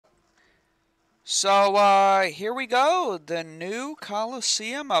So here we go. The new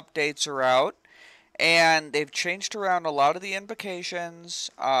Colosseum updates are out, and they've changed around a lot of the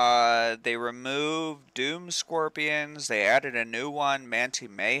invocations. They removed Doom Scorpions. They added a new one, Manti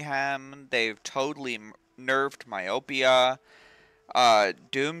Mayhem. They've totally nerfed Myopia.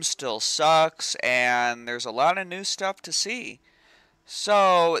 Doom still sucks, and there's a lot of new stuff to see.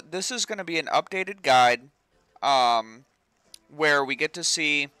 So this is going to be an updated guide, um, where we get to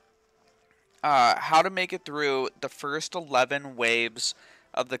see how to make it through the first 11 waves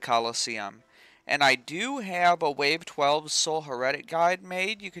of the Colosseum. And I do have a Wave 12 Soul Heredit guide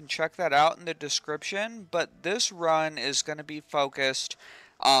made. You can check that out in the description. But this run is going to be focused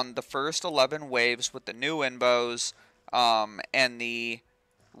on the first 11 waves with the new Invos and the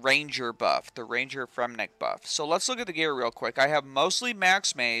Ranger buff, the Ranger Fremnick buff. So let's look at the gear real quick. I have mostly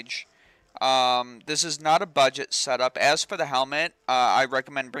Max Mage. This is not a budget setup. As for the helmet, I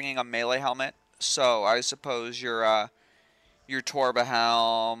recommend bringing a melee helmet. So I suppose your Torba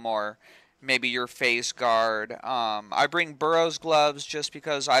helm or maybe your face guard. I bring Burrow's gloves just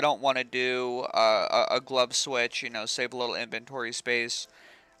because I don't want to do a glove switch. You know, save a little inventory space.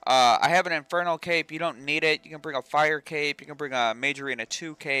 I have an Infernal cape. You don't need it. You can bring a Fire cape. You can bring a Majorina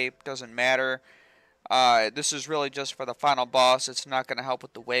 2 cape. Doesn't matter. This is really just for the final boss. It's not going to help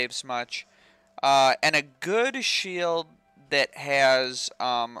with the waves much. And a good shield that has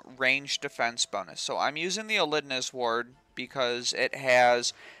range defense bonus. So I'm using the Olidness Ward because it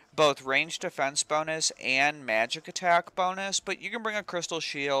has both range defense bonus and magic attack bonus. But you can bring a crystal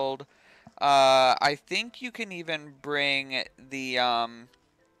shield. I think you can even bring the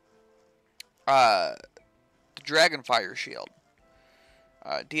Dragonfire shield.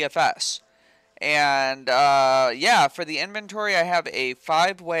 DFS. And, yeah, for the inventory, I have a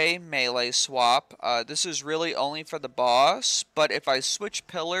 5-way melee swap. This is really only for the boss, but if I switch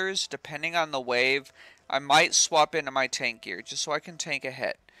pillars, depending on the wave, I might swap into my tank gear, just so I can tank a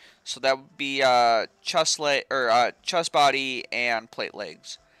hit. So that would be, chest body and plate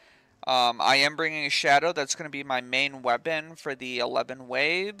legs. I am bringing a shadow. That's going to be my main weapon for the 11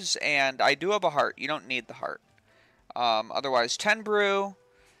 waves, and I do have a heart. You don't need the heart. Otherwise, 10 brew.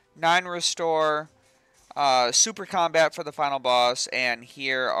 9 restore, super combat for the final boss, and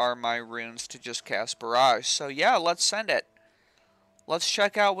here are my runes to just cast barrage. So yeah, let's send it. Let's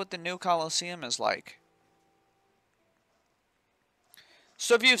check out what the new Colosseum is like.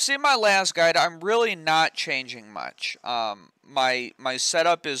 So if you've seen my last guide, I'm really not changing much. My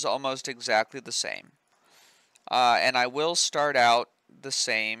setup is almost exactly the same. And I will start out the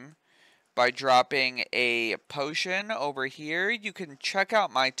same by dropping a potion over here. You can check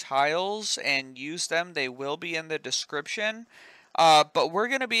out my tiles and use them. They will be in the description. But we're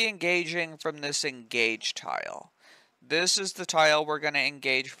going to be engaging from this engage tile. This is the tile we're going to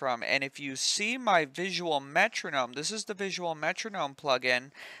engage from. And if you see my visual metronome, this is the visual metronome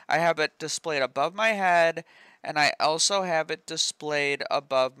plugin. I have it displayed above my head, and I also have it displayed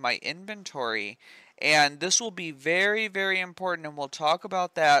above my inventory. And this will be very, very important, and we'll talk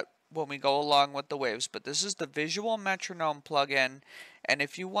about that when we go along with the waves. But this is the visual metronome plugin, and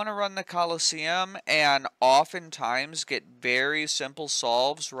if you want to run the Colosseum and oftentimes get very simple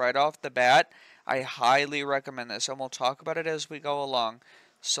solves right off the bat, I highly recommend this, and we'll talk about it as we go along.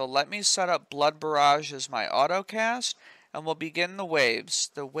 So let me set up Blood Barrage as my autocast, and we'll begin the waves.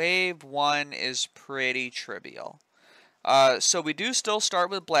 The wave 1 is pretty trivial. So we do still start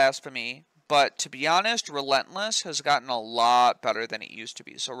with Blasphemy, but to be honest, Relentless has gotten a lot better than it used to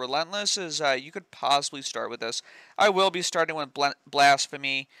be. So Relentless is, you could possibly start with this. I will be starting with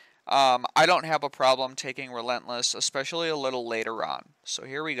Blasphemy. I don't have a problem taking Relentless, especially a little later on. So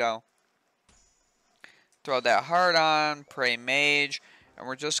here we go. Throw that heart on, pray Mage, and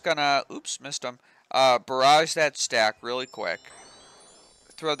we're just gonna, oops, missed him, barrage that stack really quick.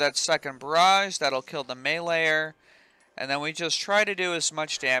 Throw that second barrage, that'll kill the meleeer. And then we just try to do as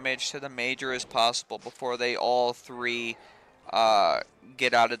much damage to the Major as possible before they all three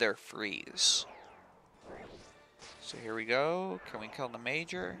get out of their freeze. So here we go. Can we kill the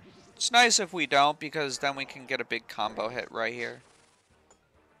Major? It's nice if we don't, because then we can get a big combo hit right here.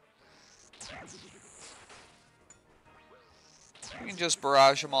 We can just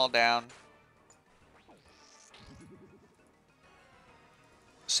barrage them all down.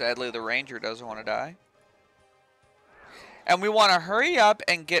 Sadly, the Ranger doesn't want to die. And we want to hurry up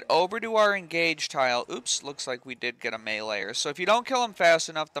and get over to our engage tile. Oops, looks like we did get a meleeer. So if you don't kill him fast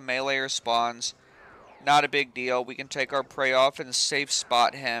enough, the meleeer spawns. Not a big deal. We can take our prey off and safe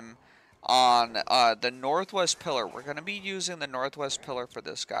spot him on the northwest pillar. We're going to be using the northwest pillar for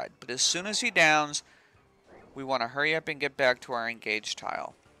this guide. But as soon as he downs, we want to hurry up and get back to our engage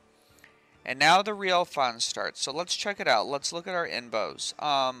tile. And now the real fun starts. So let's check it out. Let's look at our Invos.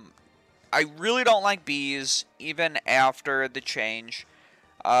 I really don't like bees, even after the change.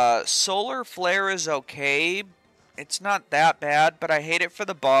 Solar Flare is okay. It's not that bad, but I hate it for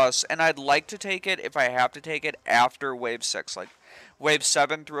the boss, and I'd like to take it if I have to take it after Wave 6. Like, Wave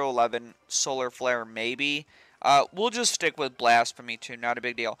 7 through 11, Solar Flare maybe. We'll just stick with Blasphemy too, not a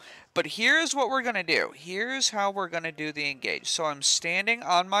big deal. But here's what we're going to do. Here's how we're going to do the engage. So I'm standing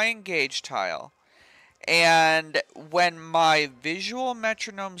on my engage tile, and when my visual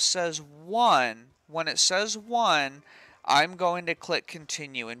metronome says 1, when it says 1, I'm going to click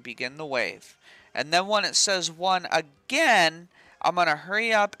continue and begin the wave. And then when it says 1 again, I'm going to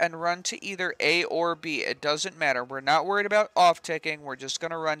hurry up and run to either A or B. It doesn't matter. We're not worried about off-ticking. We're just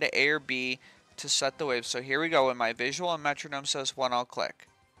going to run to A or B to set the wave. So here we go. When my visual and metronome says 1, I'll click.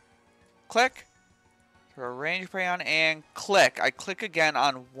 Click. Throw a range prey on and click. I click again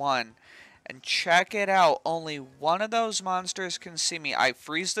on 1. And check it out. Only one of those monsters can see me. I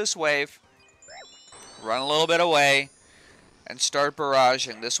freeze this wave. Run a little bit away. And start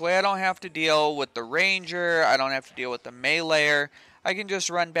barraging. This way I don't have to deal with the ranger. I don't have to deal with the meleeer. I can just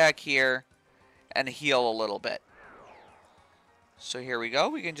run back here and heal a little bit. So here we go.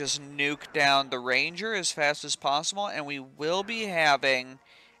 We can just nuke down the ranger as fast as possible. And we will be having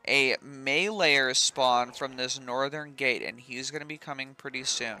a meleeer spawn from this northern gate. And he's going to be coming pretty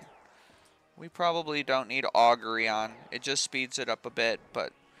soon. We probably don't need augury on. It just speeds it up a bit,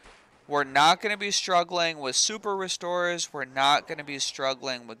 but we're not going to be struggling with super restores. We're not going to be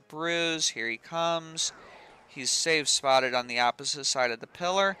struggling with brews. Here he comes. He's safe spotted on the opposite side of the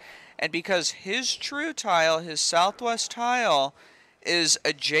pillar. And because his true tile, his southwest tile, is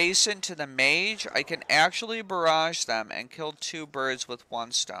adjacent to the mage, I can actually barrage them and kill 2 birds with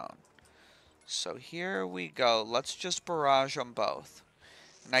 1 stone. So here we go. Let's just barrage them both.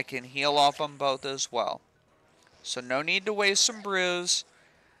 And I can heal off them both as well. So no need to waste some brews.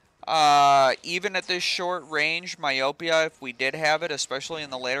 Even at this short range, myopia, if we did have it, especially in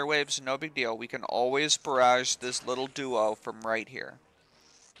the later waves, no big deal. We can always barrage this little duo from right here.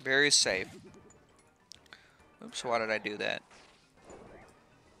 Very safe. Oops, why did I do that?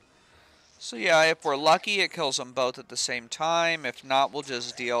 So yeah, if we're lucky, it kills them both at the same time. If not, we'll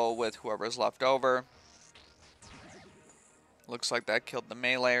just deal with whoever's left over. Looks like that killed the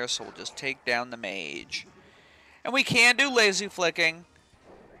meleeer, so we'll just take down the mage. And we can do lazy flicking.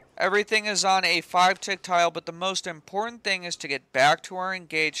 Everything is on a 5-tick tile, but the most important thing is to get back to our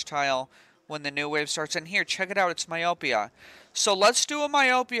engage tile when the new wave starts. And here, check it out, it's myopia. So let's do a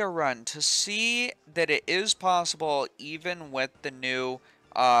myopia run to see that it is possible even with the new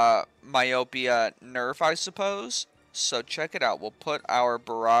myopia nerf, I suppose. So check it out. We'll put our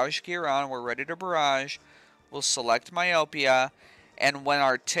barrage gear on. We're ready to barrage. We'll select myopia. And when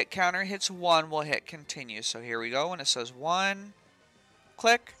our tick counter hits 1, we'll hit continue. So here we go. When it says 1,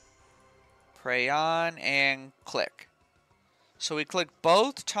 click. Pray on and click. So we click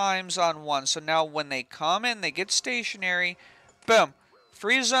both times on 1. So now when they come in, they get stationary. Boom.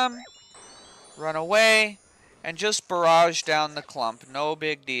 Freeze them. Run away. And just barrage down the clump. No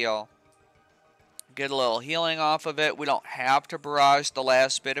big deal. Get a little healing off of it. We don't have to barrage the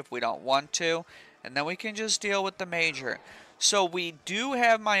last bit if we don't want to. And then we can just deal with the major. So we do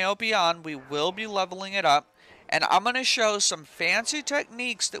have myopia on. We will be leveling it up. And I'm going to show some fancy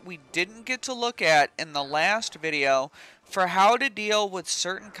techniques that we didn't get to look at in the last video for how to deal with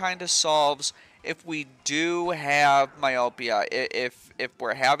certain kind of solves if we do have myopia. If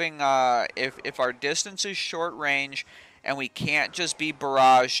we're having if our distance is short range and we can't just be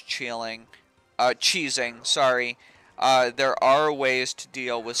barrage cheesing, sorry. There are ways to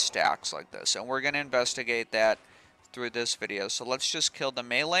deal with stacks like this, and we're going to investigate that through this video. So let's just kill the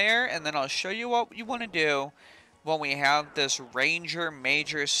meleeer, and then I'll show you what you want to do when we have this ranger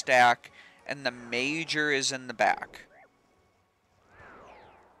major stack and the major is in the back.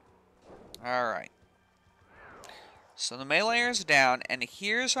 Alright. So the meleeer is down, and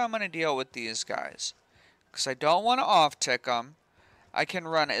here's how I'm going to deal with these guys. Because I don't want to off-tick them. I can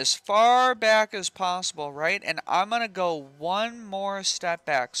run as far back as possible, right? And I'm going to go one more step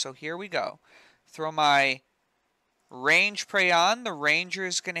back. So here we go. Throw my range prey on. The ranger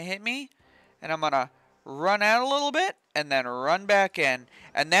is going to hit me. And I'm going to run out a little bit and then run back in.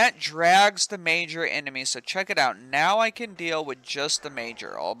 And that drags the major into me. So check it out. Now I can deal with just the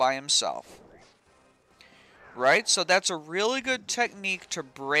major all by himself. Right? So that's a really good technique to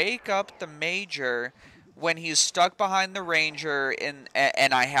break up the major when he's stuck behind the ranger and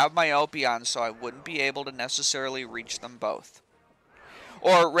I have myopia on, so I wouldn't be able to necessarily reach them both.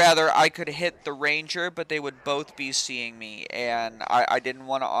 Or rather, I could hit the ranger, but they would both be seeing me, and I didn't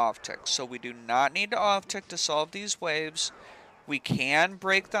want to off-tick. So we do not need to off-tick to solve these waves. We can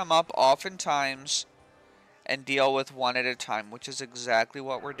break them up oftentimes and deal with one at a time, which is exactly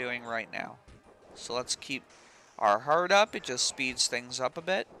what we're doing right now. So let's keep our heart up. It just speeds things up a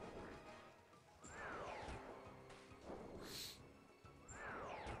bit.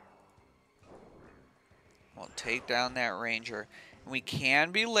 We'll take down that ranger. We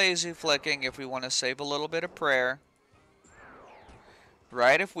can be lazy flicking if we want to save a little bit of prayer.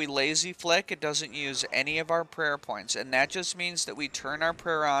 Right? If we lazy flick, it doesn't use any of our prayer points. And that just means that we turn our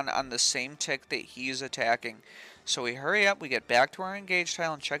prayer on the same tick that he's attacking. So we hurry up, we get back to our engage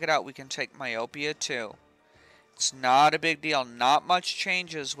tile, and check it out, we can take Myopia too. It's not a big deal. Not much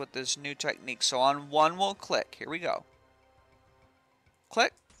changes with this new technique. So on one, we'll click. Here we go.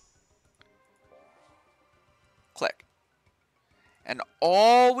 Click. Click. And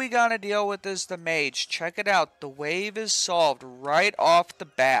all we gotta deal with is the mage. Check it out. The wave is solved right off the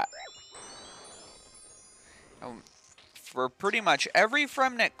bat. For pretty much every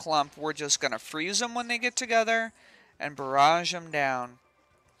Fremnit clump, we're just gonna freeze them when they get together and barrage them down.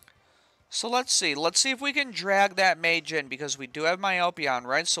 So let's see. Let's see if we can drag that mage in, because we do have Myopia on,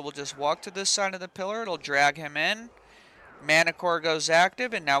 right? So we'll just walk to this side of the pillar. It'll drag him in. Manticore goes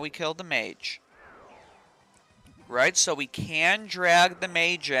active, and now we kill the mage. Right? So we can drag the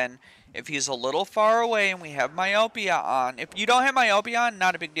mage in if he's a little far away and we have Myopia on. If you don't have Myopia on,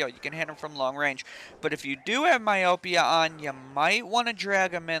 not a big deal. You can hit him from long range. But if you do have Myopia on, you might want to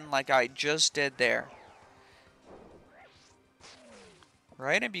drag him in like I just did there.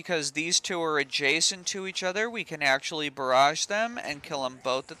 Right? And because these two are adjacent to each other, we can actually barrage them and kill them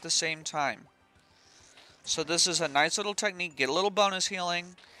both at the same time. So this is a nice little technique. Get a little bonus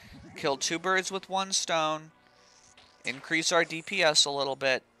healing. Kill two birds with one stone. Increase our DPS a little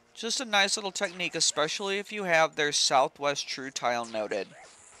bit. Just a nice little technique, especially if you have their southwest true tile noted.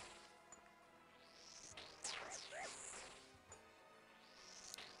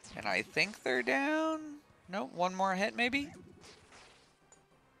 And I think they're down. Nope, one more hit maybe.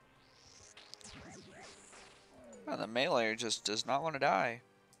 Oh, the meleeer just does not want to die.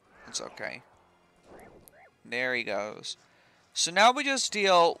 It's okay. There he goes. So now we just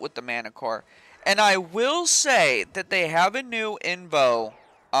deal with the Manticore. And I will say that they have a new Invo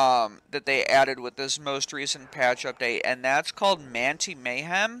that they added with this most recent patch update, and that's called Manti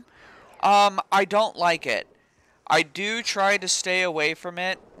Mayhem. I don't like it. I do try to stay away from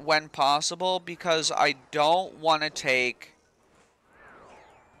it when possible because I don't want to take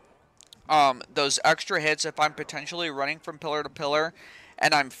those extra hits if I'm potentially running from pillar to pillar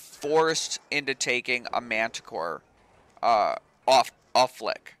and I'm forced into taking a Manticore off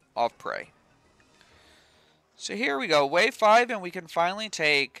flick, off prey. So here we go, wave 5, and we can finally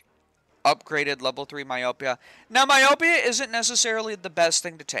take upgraded level 3 Myopia. Now, Myopia isn't necessarily the best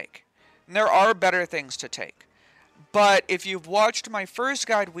thing to take. And there are better things to take. But if you've watched my first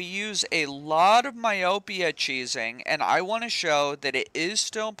guide, we use a lot of Myopia cheesing, and I want to show that it is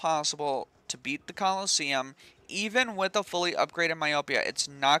still possible to beat the Colosseum, even with a fully upgraded Myopia. It's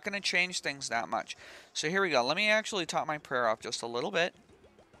not going to change things that much. So here we go. Let me actually top my prayer off just a little bit.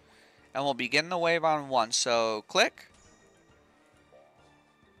 And we'll begin the wave on 1. So, click.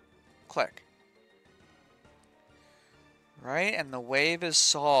 Click. Right, and the wave is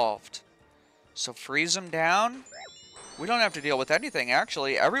solved. So freeze them down. We don't have to deal with anything,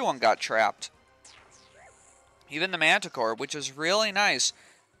 actually. Everyone got trapped. Even the Manticore, which is really nice.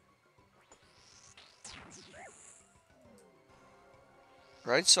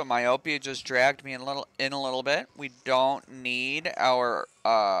 Right, so Myopia just dragged me in a little bit. We don't need our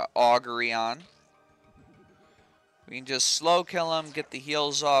augury on. We can just slow kill him, get the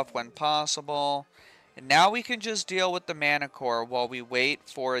heals off when possible. And now we can just deal with the Manticore while we wait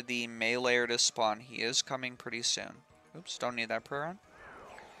for the meleeer to spawn. He is coming pretty soon. Oops, don't need that prayer on.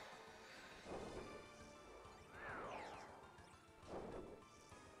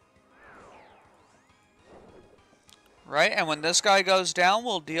 Right, and when this guy goes down,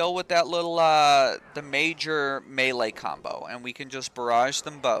 we'll deal with that little, the major melee combo. And we can just barrage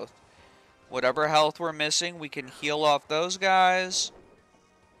them both. Whatever health we're missing, we can heal off those guys.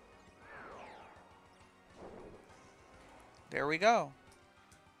 There we go.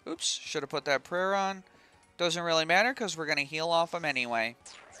 Oops, should have put that prayer on. Doesn't really matter because we're going to heal off them anyway.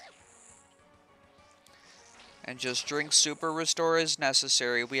 And just drink super restore as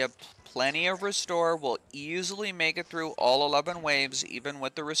necessary. We have plenty of restore. We'll easily make it through all 11 waves, even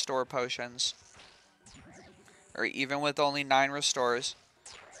with the restore potions. Or even with only 9 restores.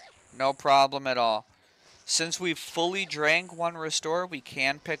 No problem at all. Since we've fully drank one restore, we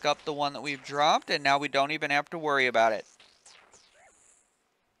can pick up the one that we've dropped, and now we don't even have to worry about it.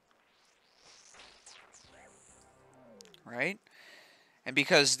 Right? And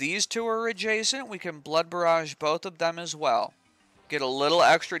because these two are adjacent, we can Blood Barrage both of them as well. Get a little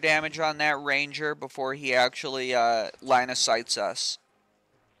extra damage on that Ranger before he actually line of sights us.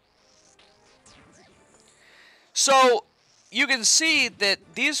 So you can see that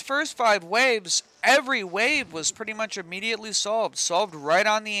these first 5 waves, every wave was pretty much immediately solved right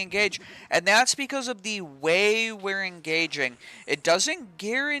on the engage. And that's because of the way we're engaging. It doesn't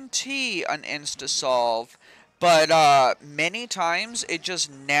guarantee an insta-solve, but many times it just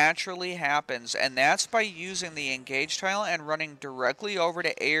naturally happens. And that's by using the engage tile and running directly over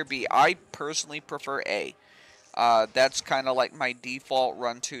to A or B. I personally prefer A. That's kind of like my default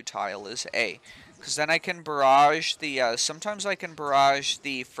run to tile is A. Because then I can barrage the, sometimes I can barrage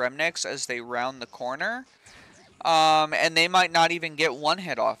the Fremmies as they round the corner. And they might not even get one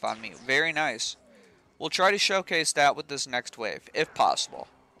hit off on me. Very nice. We'll try to showcase that with this next wave, if possible.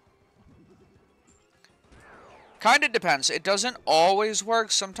 Kind of depends. It doesn't always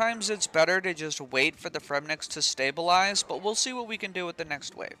work. Sometimes it's better to just wait for the Fremmies to stabilize, but we'll see what we can do with the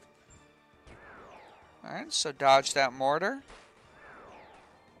next wave. Alright, so dodge that mortar.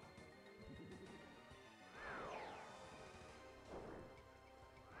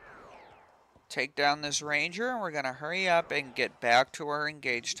 Take down this Ranger, and we're going to hurry up and get back to our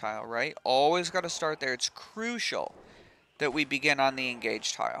engage tile, right? Always got to start there. It's crucial that we begin on the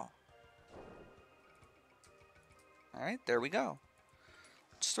engage tile. Alright, there we go.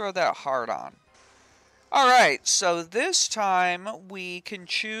 Let's throw that hard on. Alright, so this time we can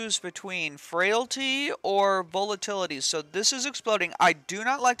choose between frailty or volatility. So this is exploding. I do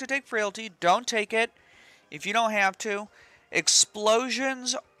not like to take frailty. Don't take it if you don't have to.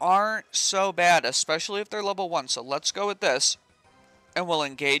 Explosions aren't so bad, especially if they're level 1. So let's go with this, and we'll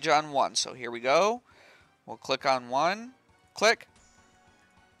engage on 1. So here we go. We'll click on 1. Click.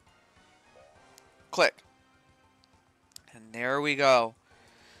 Click. And there we go.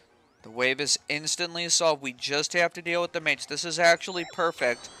 The wave is instantly solved. We just have to deal with the mage. This is actually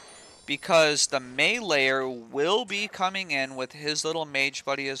perfect because the meleeer will be coming in with his little mage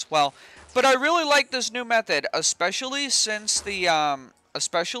buddy as well. But I really like this new method, especially since the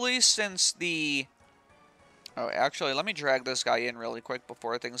oh, actually, let me drag this guy in really quick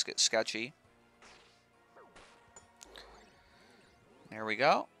before things get sketchy. There we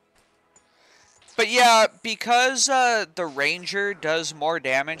go. But yeah, because the Ranger does more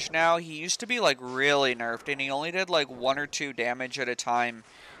damage now, he used to be like really nerfed, and he only did like 1 or 2 damage at a time,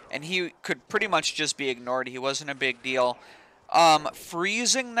 and he could pretty much just be ignored. He wasn't a big deal.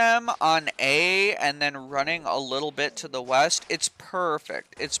 Freezing them on A and then running a little bit to the west, it's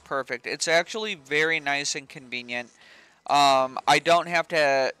perfect. It's perfect. It's actually very nice and convenient. I don't have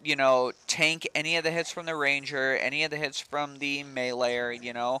to, you know, tank any of the hits from the Ranger, any of the hits from the meleeer,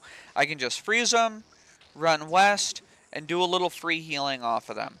 you know. I can just freeze them, run west, and do a little free healing off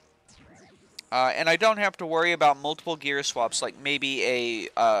of them. And I don't have to worry about multiple gear swaps, like maybe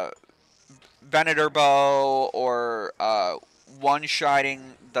a Venator bow or one-shotting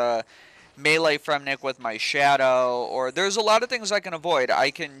the melee Fremnick with my shadow, or there's a lot of things I can avoid.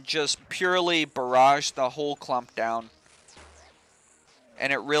 I can just purely barrage the whole clump down,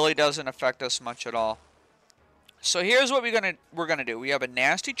 and it really doesn't affect us much at all. So here's what we're gonna do. We have a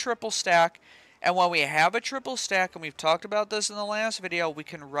nasty triple stack, and when we have a triple stack, and we've talked about this in the last video, we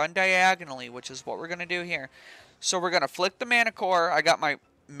can run diagonally, which is what we're gonna do here. So we're gonna flick the Manticore. I got my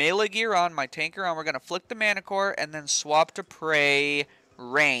melee gear on, my tanker on. We're gonna flick the Manticore and then swap to prey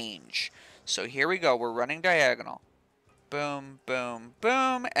range. So here we go. We're running diagonal. Boom, boom,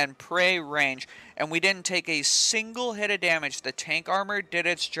 boom, and prey range. And we didn't take a single hit of damage. The tank armor did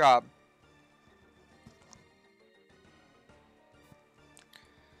its job.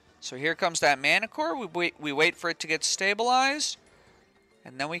 So here comes that Manticore. We wait for it to get stabilized,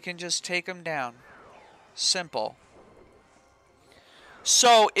 and then we can just take him down. Simple.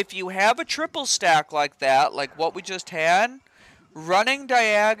 So if you have a triple stack like that, like what we just had, running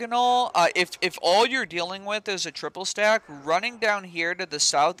diagonal, if all you're dealing with is a triple stack, running down here to the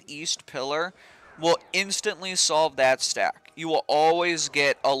southeast pillar will instantly solve that stack. You will always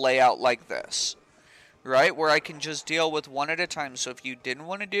get a layout like this, right? Where I can just deal with one at a time. So if you didn't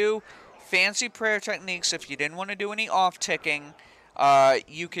want to do fancy prayer techniques, if you didn't want to do any off-ticking,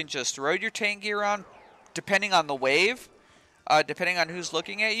 you can just throw your tank gear on, depending on the wave. Depending on who's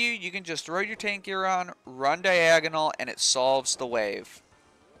looking at you, you can just throw your tank gear on, run diagonal, and it solves the wave.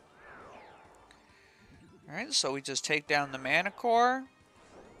 Alright, so we just take down the Manticore.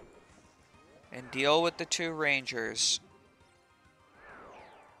 and deal with the 2 rangers.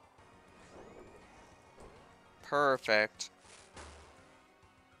 Perfect.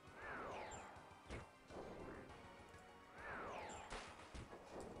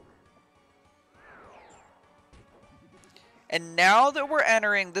 And now that we're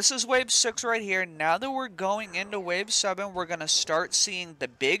entering, this is wave 6 right here. Now that we're going into wave 7, we're going to start seeing the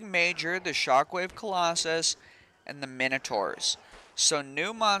big major, the Shockwave Colossus, and the Minotaurs. So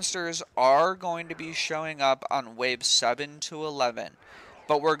new monsters are going to be showing up on wave 7 to 11.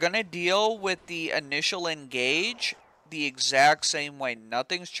 But we're going to deal with the initial engage the exact same way.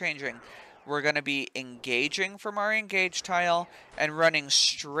 Nothing's changing. We're going to be engaging from our engage tile and running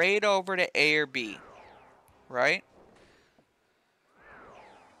straight over to A or B. Right?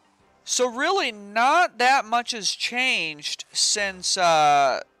 So really, not that much has changed since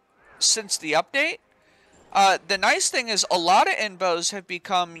the update. The nice thing is a lot of Invos have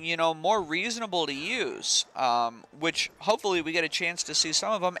become, you know, more reasonable to use, which hopefully we get a chance to see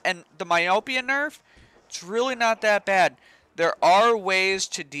some of them. And the myopia nerf, it's really not that bad. There are ways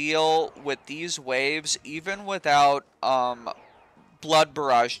to deal with these waves even without blood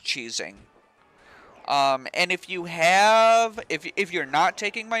barrage cheesing. And if you have, if you're not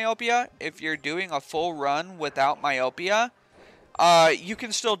taking myopia, if you're doing a full run without myopia, you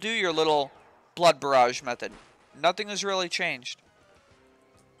can still do your little blood barrage method. Nothing has really changed.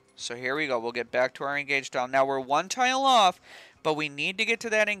 So here we go. We'll get back to our engage tile. Now we're 1 tile off, but we need to get to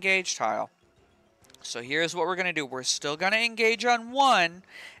that engage tile. So here's what we're going to do. We're still going to engage on 1,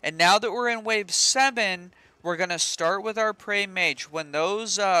 and now that we're in wave 7, we're going to start with our Prey Mage. When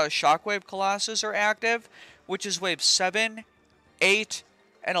those Shockwave Colossus are active, which is wave 7, 8,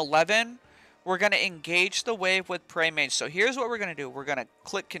 and 11, we're going to engage the wave with Prey Mage. So here's what we're going to do. We're going to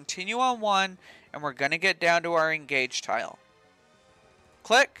click continue on 1, and we're going to get down to our engage tile.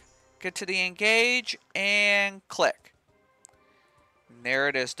 Click, get to the engage, and click. And there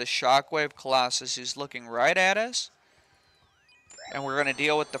it is, the Shockwave Colossus. He's looking right at us. And we're going to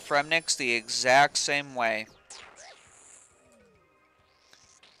deal with the Fremmies the exact same way.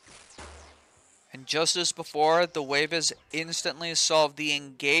 And just as before, the wave is instantly solved. The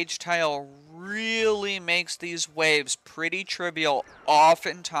engage tile really makes these waves pretty trivial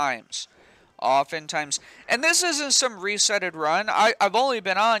oftentimes. And this isn't some resetted run. I've only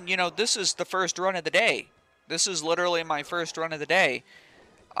been on, you know, this is the first run of the day. This is literally my first run of the day.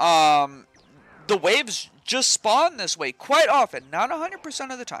 The waves just spawn this way quite often. Not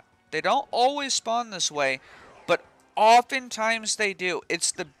 100% of the time. They don't always spawn this way, but oftentimes they do.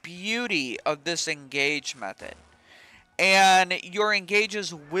 It's the beauty of this engage method. And your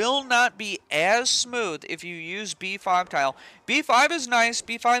engages will not be as smooth if you use B5 tile. B5 is nice,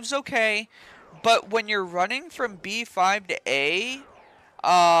 B5 is okay, but when you're running from B5 to A,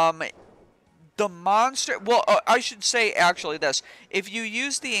 the monster, well, I should say actually this. If you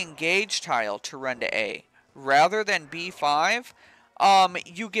use the engage tile to run to A rather than B5,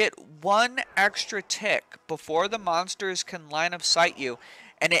 you get 1 extra tick before the monsters can line of sight you,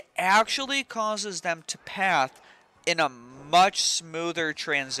 and it actually causes them to path in a much smoother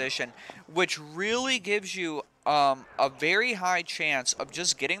transition, which really gives you a very high chance of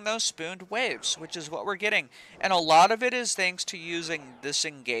just getting those spooned waves, which is what we're getting. And a lot of it is thanks to using this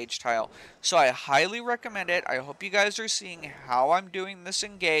engage tile. So I highly recommend it. I hope you guys are seeing how I'm doing this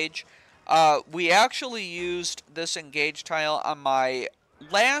engage. We actually used this engage tile on my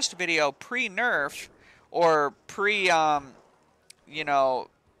last video pre-nerf, or you know,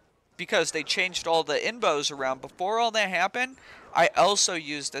 because they changed all the Invos around. Before all that happened, I also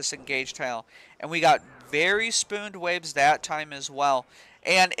used this engage tile, and we got very spooned waves that time as well.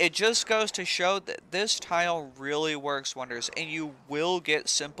 And it just goes to show that this tile really works wonders, and you will get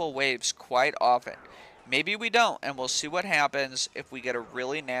simple waves quite often. Maybe we don't, and we'll see what happens if we get a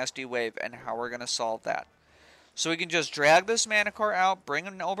really nasty wave and how we're going to solve that. So we can just drag this Manticore out, bring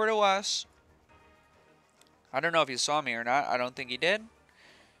him over to us. I don't know if he saw me or not. I don't think he did.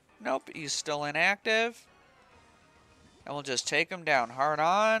 Nope, he's still inactive. And we'll just take him down hard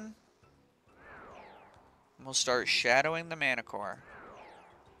on. And we'll start shadowing the Manticore.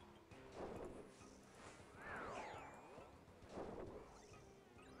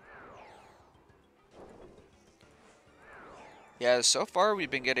 Yeah, so far we've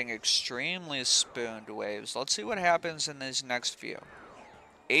been getting extremely spooned waves. Let's see what happens in these next few.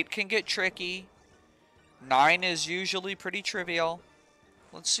 8 can get tricky. 9 is usually pretty trivial.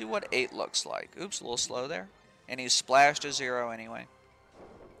 Let's see what 8 looks like. Oops, a little slow there. And he's splashed a 0 anyway.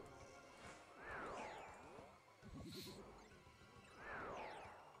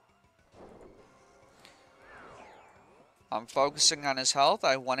 I'm focusing on his health.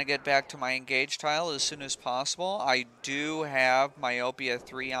 I want to get back to my engage tile as soon as possible. I do have Myopia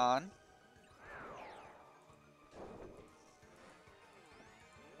 3 on.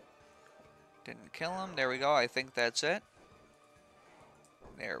 Didn't kill him. There we go. I think that's it.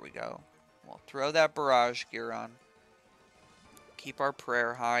 There we go. We'll throw that barrage gear on. Keep our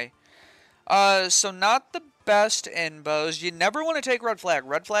prayer high. So not the best Invos. You never want to take red flag.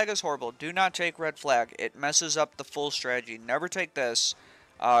 Red flag is horrible. Do not take red flag. It messes up the full strategy. Never take this.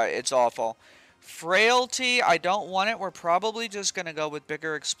 It's awful. Frailty, I don't want it. We're probably just going to go with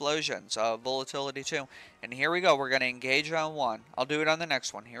bigger explosions. Volatility 2. And here we go. We're going to engage on 1. I'll do it on the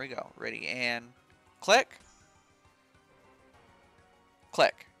next one. Here we go. Ready, and click.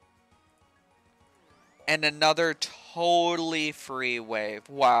 Click. And another totally free wave.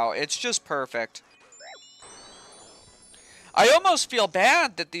 Wow, it's just perfect. I almost feel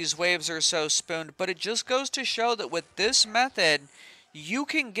bad that these waves are so spooned, but it just goes to show that with this method, you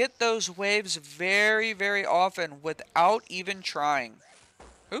can get those waves very, very often without even trying.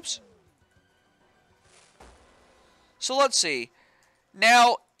 Oops. So let's see.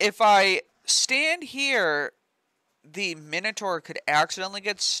 Now, if I stand here, the Minotaur could accidentally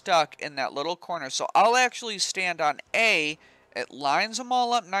get stuck in that little corner. So I'll actually stand on A. It lines them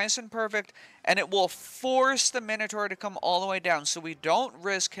all up nice and perfect, and it will force the Minotaur to come all the way down so we don't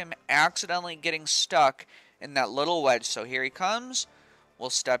risk him accidentally getting stuck in that little wedge. So here he comes. We'll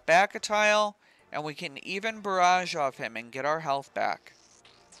step back a tile, and we can even barrage off him and get our health back.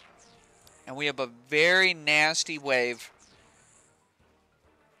 And we have a very nasty wave.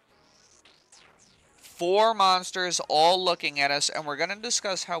 4 monsters all looking at us, and we're going to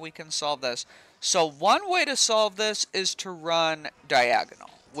discuss how we can solve this. So one way to solve this is to run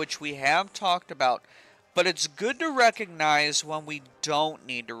diagonal, which we have talked about, but it's good to recognize when we don't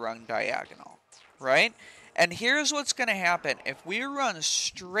need to run diagonal, right? And here's what's going to happen. If we run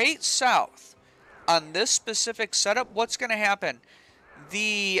straight south on this specific setup, what's going to happen?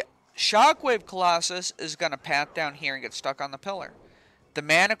 The Shockwave Colossus is going to pat down here and get stuck on the pillar. The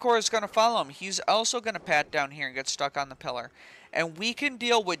Manticore is going to follow him. He's also going to pat down here and get stuck on the pillar. And we can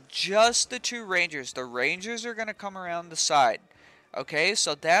deal with just the 2 Rangers. The Rangers are going to come around the side. Okay,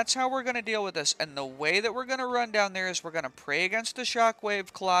 so that's how we're going to deal with this. And the way that we're going to run down there is we're going to pray against the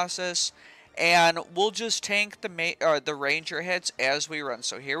Shockwave Colossus. And we'll just tank the Ranger hits as we run.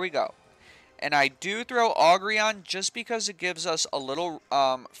 So here we go. And I do throw Augury on just because it gives us a little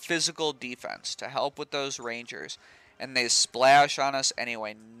physical defense to help with those Rangers. And they splash on us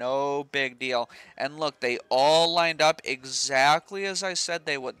anyway. No big deal. And look, they all lined up exactly as I said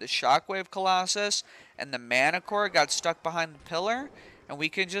they would. The Shockwave Colossus and the Manticore got stuck behind the pillar. And we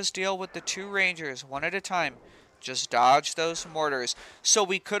can just deal with the 2 Rangers one at a time. Just dodge those mortars. So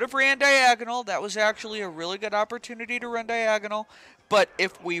we could have ran diagonal. That was actually a really good opportunity to run diagonal. But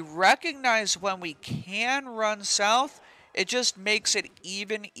if we recognize when we can run south, it just makes it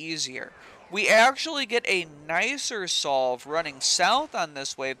even easier. We actually get a nicer solve running south on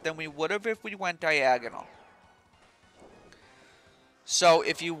this wave than we would have if we went diagonal. So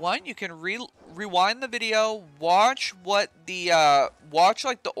if you want, you can rewind the video, watch what the watch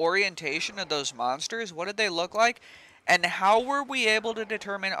like the orientation of those monsters. What did they look like? And how were we able to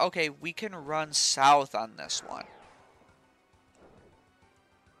determine, okay, we can run south on this one.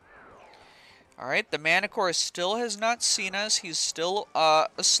 Alright, the Manticore still has not seen us. He's still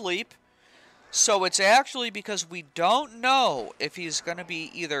asleep. So it's actually because we don't know if he's going to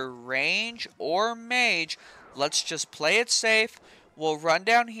be either range or mage. Let's just play it safe. We'll run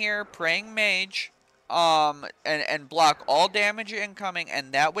down here praying mage and block all damage incoming.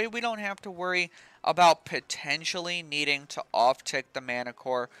 And that way we don't have to worry about potentially needing to off-tick the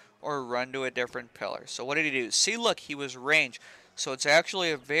Manticore or run to a different pillar. So what did he do? See, look, he was range. So it's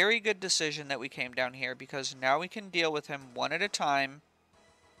actually a very good decision that we came down here because now we can deal with him one at a time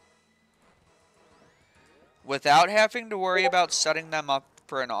without having to worry about setting them up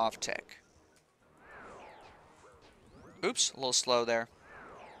for an off-tick. Oops, a little slow there.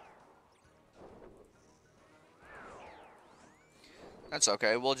 That's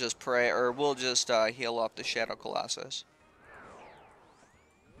okay, we'll just pray, or we'll just heal up the Shadow Colossus.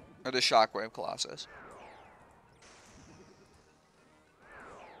 Or the Shockwave Colossus.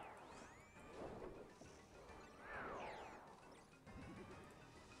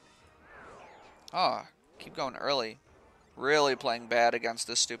 Ah. Keep going early. Really playing bad against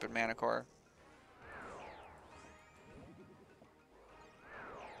this stupid Manticore.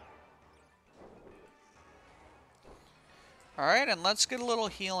 Alright, and let's get a little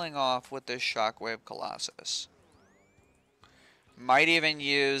healing off with this Shockwave Colossus. Might even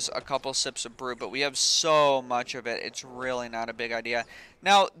use a couple sips of brew, but we have so much of it, it's really not a big idea.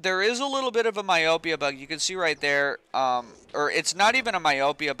 Now, there is a little bit of a myopia bug. You can see right there, or it's not even a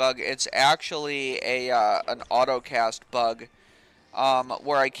myopia bug. It's actually an autocast bug,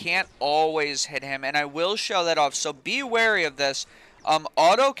 where I can't always hit him, and I will show that off. So be wary of this.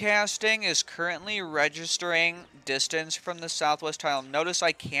 Autocasting is currently registering distance from the southwest tile. Notice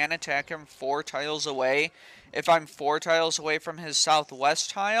I can attack him 4 tiles away if I'm 4 tiles away from his southwest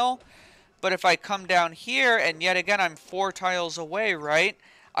tile. But if I come down here, and yet again I'm 4 tiles away, right,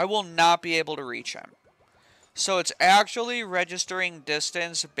 I will not be able to reach him. So it's actually registering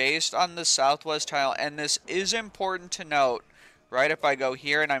distance based on the southwest tile, and this is important to note, right? If I go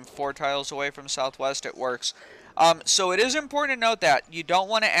here and I'm 4 tiles away from southwest, it works. So it is important to note that you don't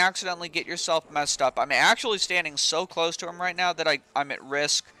want to accidentally get yourself messed up. I'm actually standing so close to him right now that I'm at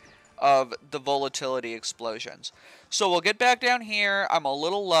risk of the volatility explosions. So we'll get back down here. I'm a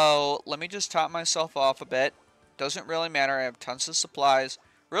little low. Let me just top myself off a bit. Doesn't really matter. I have tons of supplies.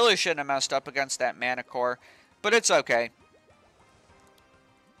 Really shouldn't have messed up against that Manticore, but it's okay.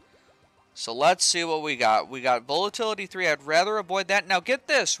 So let's see what we got. We got Volatility 3. I'd rather avoid that. Now get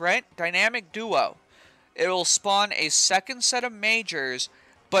this, right? Dynamic Duo. It'll spawn a second set of majors,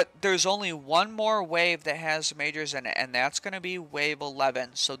 but there's only one more wave that has majors in it, and that's going to be wave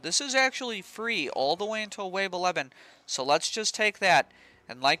 11. So this is actually free all the way until wave 11. So let's just take that.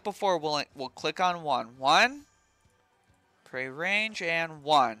 And like before, we'll click on 1. 1. Prey range, and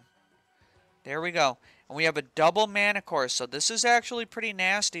 1. There we go. And we have a double Manticore, so this is actually pretty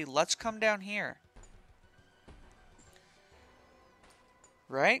nasty. Let's come down here.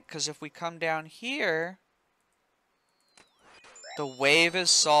 Right? Because if we come down here, the wave is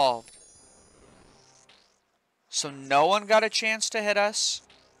solved. So no one got a chance to hit us.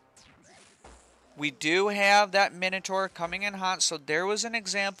 We do have that Minotaur coming in hot, so there was an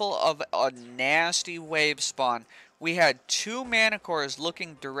example of a nasty wave spawn. We had 2 Manticores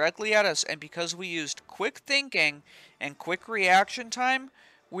looking directly at us, and because we used quick thinking and quick reaction time,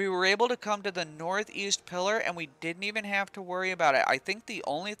 we were able to come to the northeast pillar, and we didn't even have to worry about it. I think the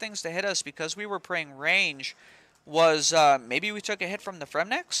only things to hit us, because we were praying range, was maybe we took a hit from the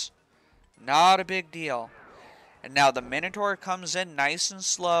Fremmies. Not a big deal. And now the Minotaur comes in nice and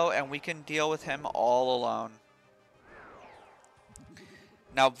slow, and we can deal with him all alone.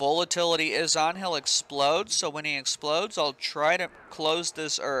 Now volatility is on. He'll explode, so when he explodes, I'll try to close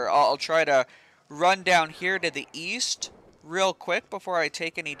this, or I'll try to run down here to the east real quick before I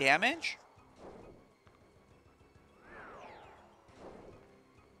take any damage.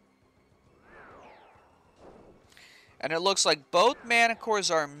 And it looks like both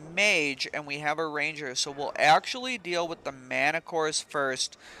Manticores are mage, and we have a ranger, so we'll actually deal with the Manticores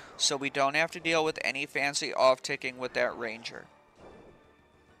first, so we don't have to deal with any fancy off-ticking with that ranger.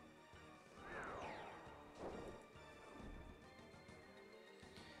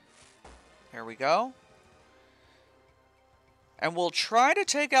 Here we go. And we'll try to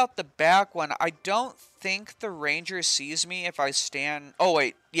take out the back one. I don't think the ranger sees me if I stand... Oh,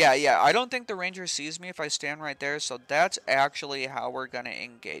 wait. Yeah. I don't think the ranger sees me if I stand right there. So that's actually how we're going to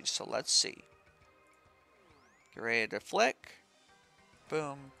engage. So let's see. Get ready to flick.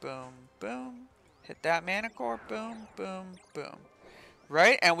 Boom, boom, boom. Hit that Manticore. Boom, boom, boom.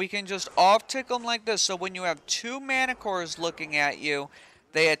 Right? And we can just off-tick them like this. So when you have 2 Manticores looking at you,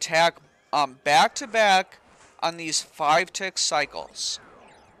 they attack back-to-back on these 5-tick cycles.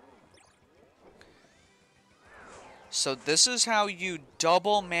 So this is how you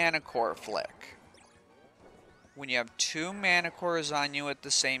double Manticore flick. When you have 2 Manticores on you at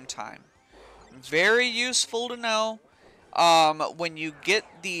the same time. Very useful to know. When you get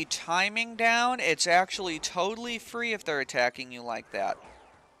the timing down, it's actually totally free if they're attacking you like that.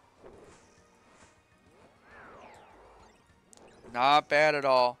 Not bad at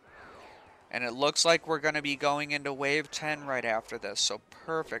all. And it looks like we're going to be going into wave 10 right after this. So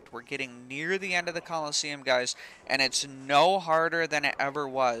perfect. We're getting near the end of the Colosseum, guys. And it's no harder than it ever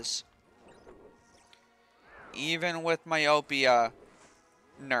was. Even with myopia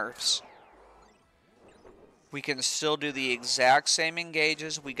nerfs. We can still do the exact same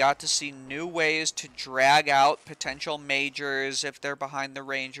engages. We got to see new ways to drag out potential majors if they're behind the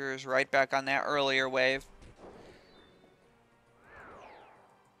rangers. Right back on that earlier wave.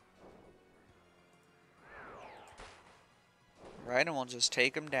 Right, and we'll just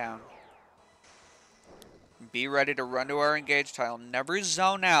take them down. Be ready to run to our engage tile. Never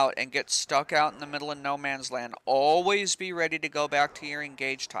zone out and get stuck out in the middle of no man's land. Always be ready to go back to your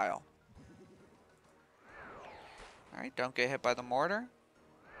engage tile. Alright, don't get hit by the mortar.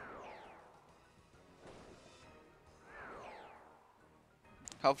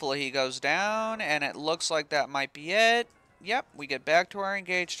 Hopefully he goes down, and it looks like that might be it. Yep, we get back to our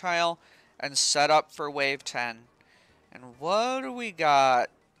engage tile and set up for wave 10. And what do we got?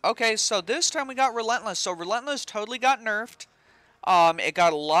 Okay, so this time we got Relentless. So Relentless totally got nerfed. It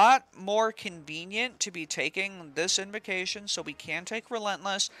got a lot more convenient to be taking this invocation, so we can take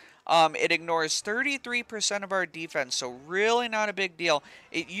Relentless. It ignores 33% of our defense, so really not a big deal.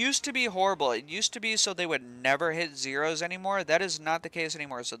 It used to be horrible. It used to be so they would never hit zeros anymore. That is not the case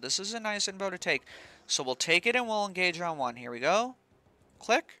anymore, so this is a nice info to take. So we'll take it and we'll engage on one. Here we go.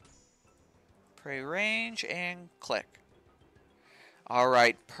 Click. Pray range and click.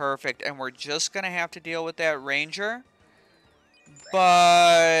 Alright, perfect. And we're just going to have to deal with that ranger.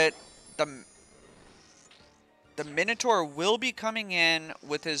 But the Minotaur will be coming in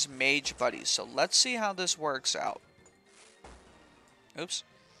with his mage buddies. So let's see how this works out. Oops.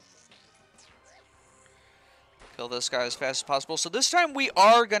 Kill this guy as fast as possible. So this time we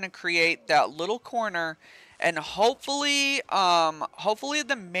are going to create that little corner. And hopefully, hopefully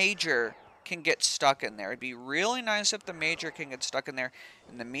the major can get stuck in there. It'd be really nice if the major can get stuck in there.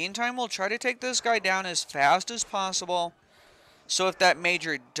 In the meantime, we'll try to take this guy down as fast as possible. So if that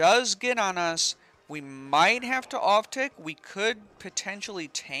major does get on us, we might have to off-tick. We could potentially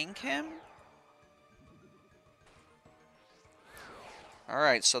tank him.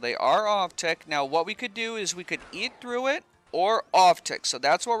 Alright, so they are off-tick. Now what we could do is we could eat through it or off-tick. So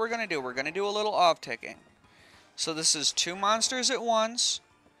that's what we're going to do. We're going to do a little off-ticking. So this is 2 monsters at once.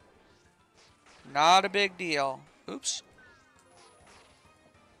 Not a big deal. Oops.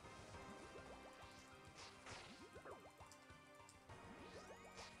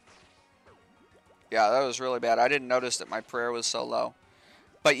 Yeah, that was really bad. I didn't notice that my prayer was so low.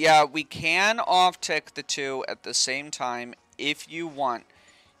 But yeah, we can off-tick the 2 at the same time if you want.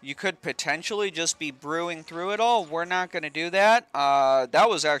 You could potentially just be brewing through it all. We're not going to do that. That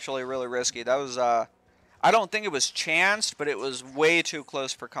was actually really risky. That was, I don't think it was chanced, but it was way too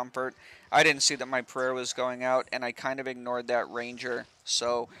close for comfort. I didn't see that my prayer was going out, and I kind of ignored that ranger.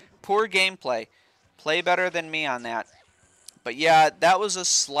 So, poor gameplay. Play better than me on that. But yeah, that was a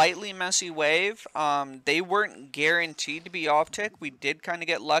slightly messy wave. They weren't guaranteed to be off-tick. We did kind of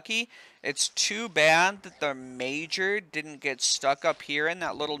get lucky. It's too bad that the major didn't get stuck up here in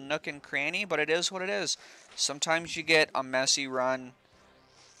that little nook and cranny, but it is what it is. Sometimes you get a messy run,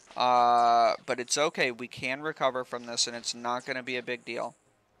 but it's okay. We can recover from this, and it's not going to be a big deal.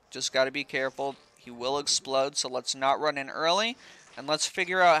 Just got to be careful. He will explode, so let's not run in early, and let's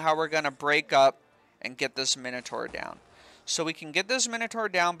figure out how we're going to break up and get this Minotaur down. So we can get this Minotaur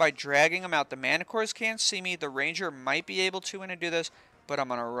down by dragging him out. The Manticores can't see me. The Ranger might be able to when I do this. But I'm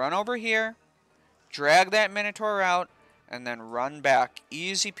going to run over here, drag that Minotaur out, and then run back.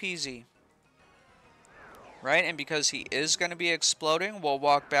 Easy peasy. Right? And because he is going to be exploding, we'll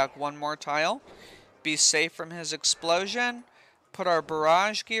walk back 1 more tile. Be safe from his explosion. Put our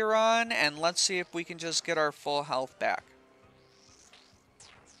barrage gear on. And let's see if we can just get our full health back.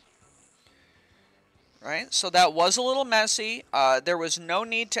 Right, so that was a little messy. There was no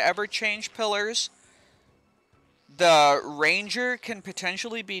need to ever change pillars. The ranger can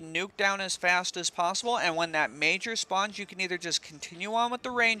potentially be nuked down as fast as possible, and when that major spawns, you can either just continue on with the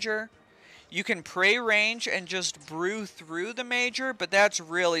ranger, you can pray range and just brew through the major, but that's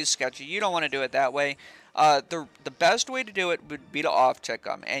really sketchy. You don't want to do it that way. The best way to do it would be to off-tick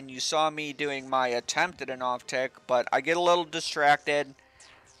them, and you saw me doing my attempt at an off-tick, but I get a little distracted.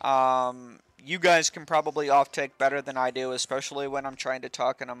 You guys can probably off-tick better than I do, especially when I'm trying to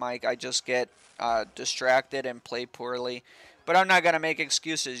talk on a mic. I just get distracted and play poorly. But I'm not going to make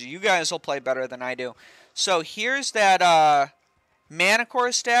excuses. You guys will play better than I do. So here's that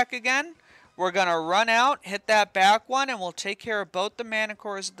Manticore stack again. We're going to run out, hit that back one, and we'll take care of both the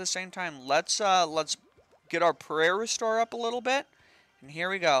Manticores at the same time. Let's get our prayer restore up a little bit. And here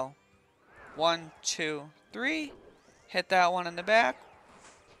we go. 1, 2, 3. Hit that one in the back.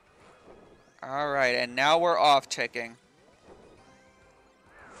 Alright, and now we're off-ticking.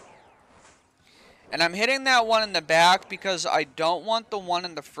 And I'm hitting that one in the back because I don't want the one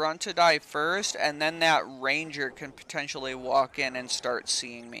in the front to die first, and then that ranger can potentially walk in and start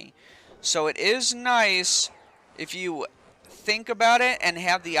seeing me. So it is nice if you think about it and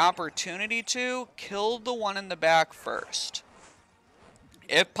have the opportunity to kill the one in the back first.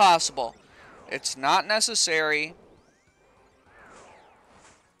 If possible. It's not necessary.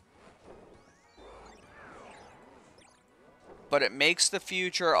 But it makes the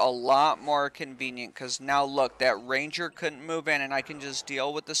future a lot more convenient because now look, that ranger couldn't move in and I can just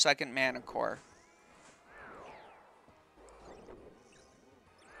deal with the second Manticore.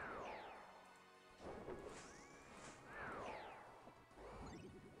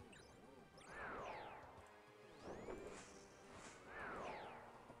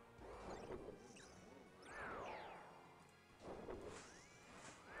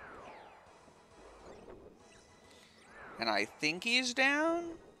 And I think he's down.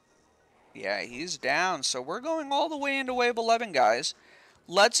 Yeah, he's down. So we're going all the way into wave 11, guys.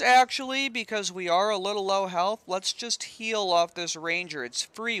 Let's actually, because we are a little low health, let's just heal off this ranger. It's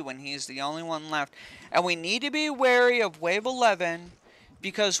free when he's the only one left. And we need to be wary of wave 11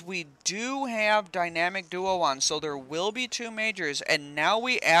 because we do have dynamic duo on. So there will be 2 majors. And now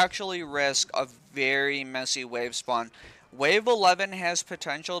we actually risk a very messy wave spawn. Wave 11 has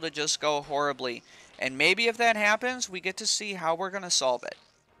potential to just go horribly. And maybe if that happens, we get to see how we're going to solve it.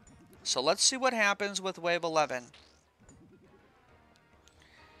 So let's see what happens with wave 11.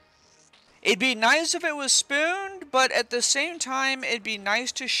 It'd be nice if it was spooned, but at the same time, it'd be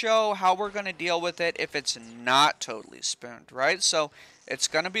nice to show how we're going to deal with it if it's not totally spooned, right? So it's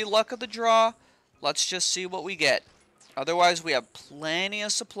going to be luck of the draw. Let's just see what we get. Otherwise, we have plenty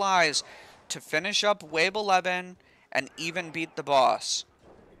of supplies to finish up wave 11 and even beat the boss.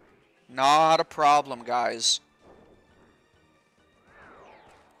 Not a problem, guys.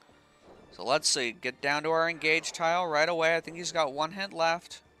 So let's see. Get down to our engage tile right away. I think he's got 1 hit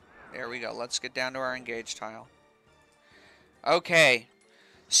left. There we go. Let's get down to our engage tile. Okay.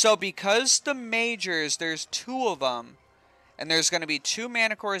 So because the majors, there's 2 of them, and there's going to be 2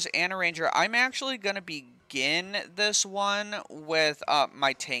 Manticores and a ranger, I'm actually going to begin this one with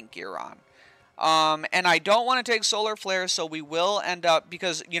my tank gear on. And I don't want to take Solar Flare, so we will end up,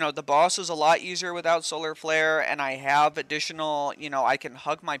 because, you know, the boss is a lot easier without Solar Flare, and I have additional, you know, I can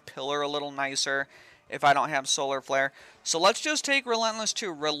hug my pillar a little nicer if I don't have Solar Flare. So let's just take Relentless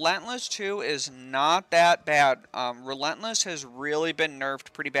 2. Relentless 2 is not that bad. Relentless has really been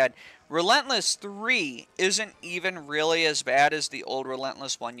nerfed pretty bad. Relentless 3 isn't even really as bad as the old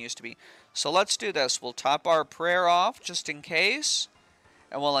Relentless 1 used to be. So let's do this. We'll top our prayer off just in case.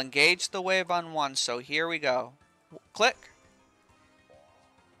 And we'll engage the wave on 1. So here we go. Click.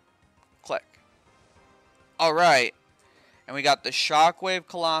 Click. Alright. And we got the Shockwave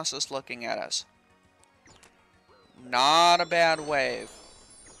Colossus looking at us. Not a bad wave.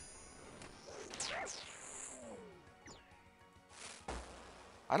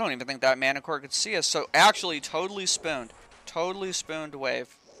 I don't even think that Manticore could see us. So actually, totally spooned. Totally spooned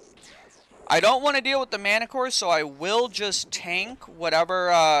wave. I don't want to deal with the Manticore, so I will just tank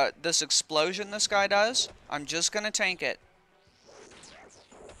whatever this explosion this guy does. I'm just going to tank it.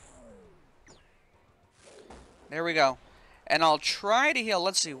 There we go. And I'll try to heal.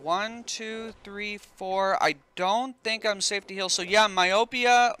 Let's see. 1, 2, 3, 4. I don't think I'm safe to heal. So yeah,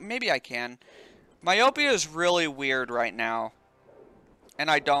 Myopia. Maybe I can. Myopia is really weird right now. And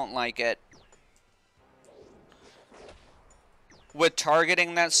I don't like it. With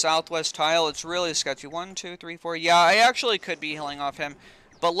targeting that southwest tile, it's really sketchy. 1, 2, 3, 4. Yeah, I actually could be healing off him.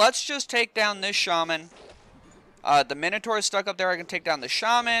 But let's just take down this shaman. The Minotaur is stuck up there. I can take down the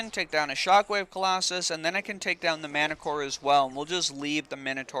shaman, take down a Shockwave Colossus, and then I can take down the Manticore as well. And we'll just leave the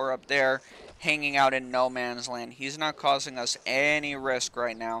Minotaur up there hanging out in no man's land. He's not causing us any risk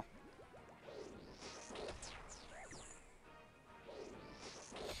right now.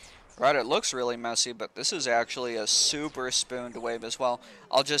 Right, it looks really messy, but this is actually a super spooned wave as well.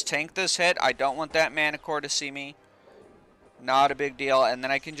 I'll just tank this hit. I don't want that Manticore to see me. Not a big deal. And then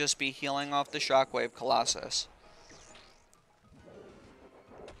I can just be healing off the Shockwave Colossus.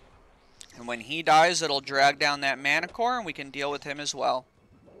 And when he dies, it'll drag down that Manticore, and we can deal with him as well.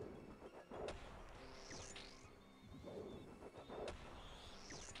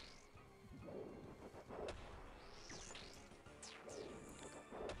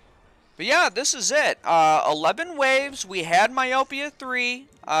 But yeah, this is it. 11 waves. We had Myopia 3.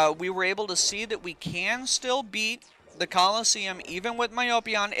 We were able to see that we can still beat the Colosseum even with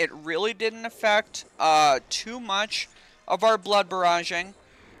Myopia on. It really didn't affect too much of our blood barraging.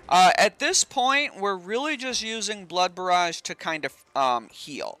 At this point, we're really just using Blood Barrage to kind of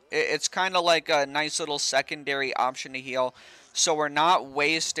heal. It's kind of like a nice little secondary option to heal, so we're not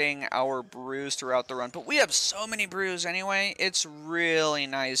wasting our brews throughout the run. But we have so many brews anyway. It's really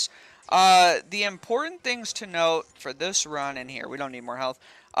nice. The important things to note for this run in here, we don't need more health.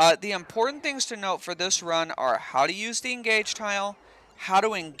 The important things to note for this run are how to use the engage tile, how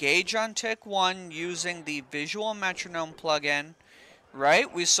to engage on tick 1 using the visual metronome plugin.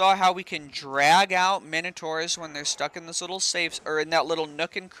 Right? We saw how we can drag out Minotaurs when they're stuck in this little safe, or in that little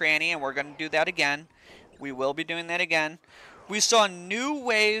nook and cranny, and we're going to do that again. We will be doing that again. We saw new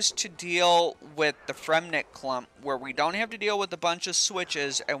ways to deal with the Fremmies clump, where we don't have to deal with a bunch of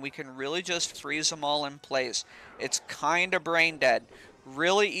switches, and we can really just freeze them all in place. It's kind of brain dead.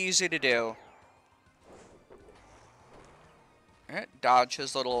 Really easy to do. Alright, dodge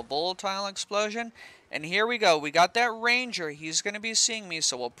his little volatile explosion. And here we go. We got that ranger. He's going to be seeing me,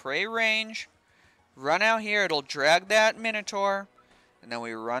 so we'll pray range. Run out here, it'll drag that Minotaur, and then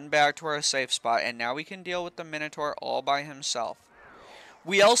we run back to our safe spot, and now we can deal with the Minotaur all by himself.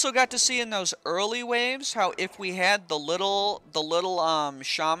 We also got to see in those early waves how if we had the little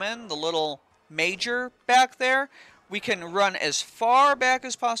shaman, the little major back there, we can run as far back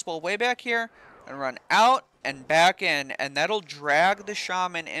as possible, way back here, and run out and back in, and that'll drag the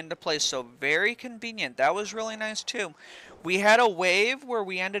shaman into place. So very convenient. That was really nice too. We had a wave where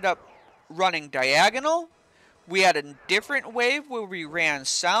we ended up running diagonal. We had a different wave where we ran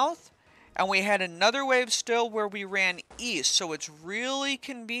south. And we had another wave still where we ran east. So it's really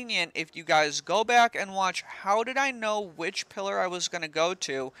convenient if you guys go back and watch how did I know which pillar I was going to go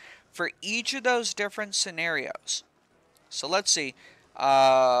to for each of those different scenarios. So let's see.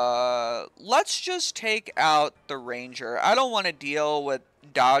 Let's just take out the ranger. I don't want to deal with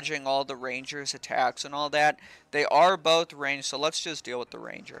dodging all the ranger's attacks and all that. They are both ranged, so let's just deal with the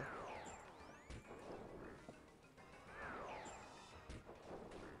ranger.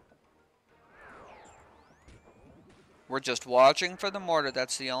 We're just watching for the mortar.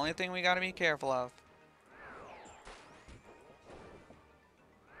 That's the only thing we got to be careful of.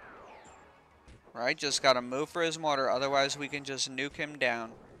 Right? Just got to move for his mortar. Otherwise, we can just nuke him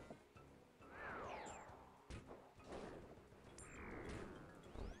down.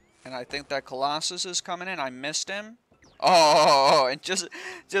 And I think that Colossus is coming in. I missed him. Oh, and just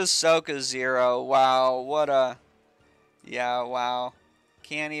soak a 0. Wow. What a... Yeah, wow.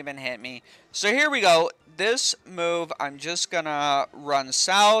 Can't even hit me. So here we go. This move, I'm just gonna run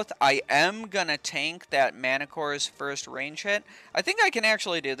south. I am gonna tank that Manticore's first range hit. I think I can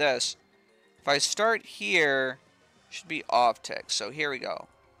actually do this. If I start here, should be off tick. So here we go.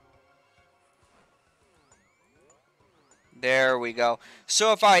 There we go.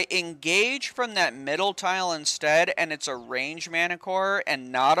 So if I engage from that middle tile instead, and it's a range Manticore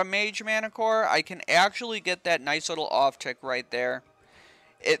and not a mage Manticore, I can actually get that nice little off tick right there.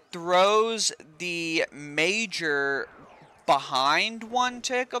 It throws the major behind one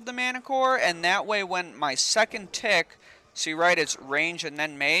tick of the Manticore, and that way when my second tick, see right, it's range and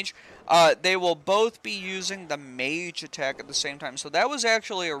then mage, they will both be using the mage attack at the same time. So that was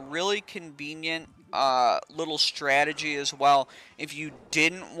actually a really convenient little strategy as well. If you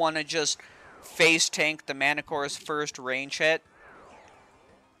didn't want to just face tank the Manticore's first range hit.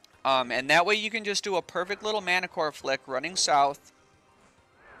 And that way you can just do a perfect little Manticore flick running south.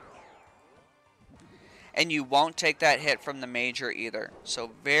 And you won't take that hit from the major either.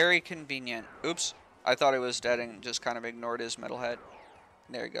 So very convenient. Oops. I thought he was dead and just kind of ignored his middle head.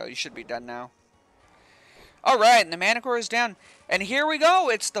 There you go. You should be dead now. Alright, and the Manticore is down. And here we go.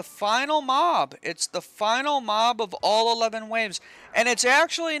 It's the final mob. It's the final mob of all 11 waves. And it's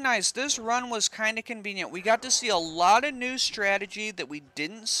actually nice. This run was kind of convenient. We got to see a lot of new strategy that we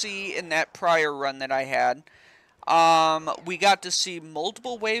didn't see in that prior run that I had. We got to see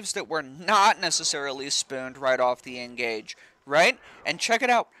multiple waves that were not necessarily spooned right off the engage, right? And check it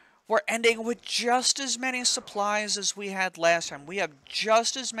out. We're ending with just as many supplies as we had last time. We have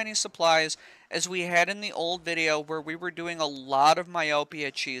just as many supplies as we had in the old video where we were doing a lot of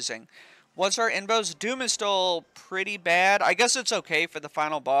myopia cheesing. What's our Invos? Doom is still pretty bad. I guess it's okay for the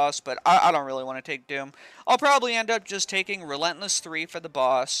final boss, but I don't really want to take Doom. I'll probably end up just taking Relentless 3 for the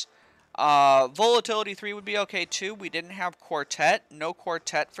boss. Volatility 3 would be okay too. We didn't have Quartet. No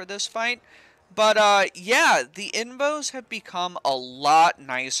Quartet for this fight. But, yeah, the Invos have become a lot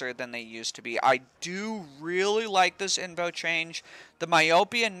nicer than they used to be. I do really like this Invo change. The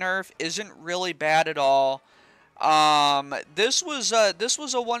myopia nerf isn't really bad at all. This was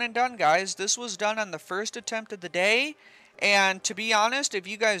a one and done, guys. This was done on the first attempt of the day. And to be honest, if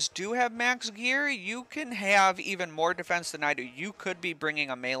you guys do have max gear, you can have even more defense than I do. You could be bringing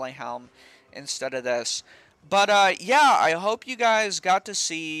a melee helm instead of this. But, yeah, I hope you guys got to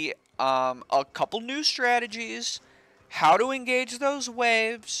see a couple new strategies, how to engage those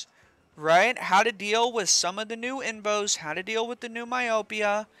waves, right? How to deal with some of the new Invos, how to deal with the new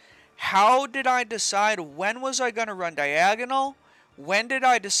myopia. How did I decide when was I going to run diagonal? When did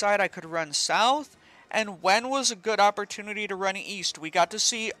I decide I could run south? And when was a good opportunity to run east? We got to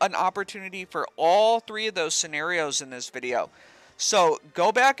see an opportunity for all three of those scenarios in this video. So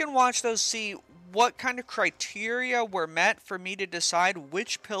go back and watch those, see what kind of criteria were met for me to decide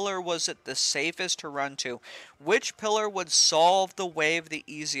which pillar was it the safest to run to. Which pillar would solve the wave the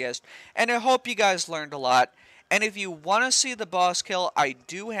easiest. And I hope you guys learned a lot. And if you want to see the boss kill, I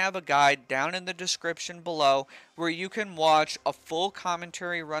do have a guide down in the description below where you can watch a full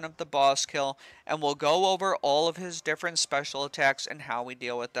commentary run of the boss kill, and we'll go over all of his different special attacks and how we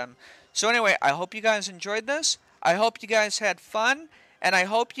deal with them. So anyway, I hope you guys enjoyed this. I hope you guys had fun, And I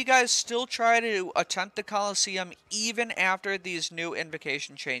hope you guys still try to attempt the Colosseum even after these new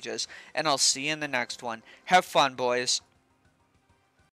invocation changes. And I'll see you in the next one. Have fun, boys.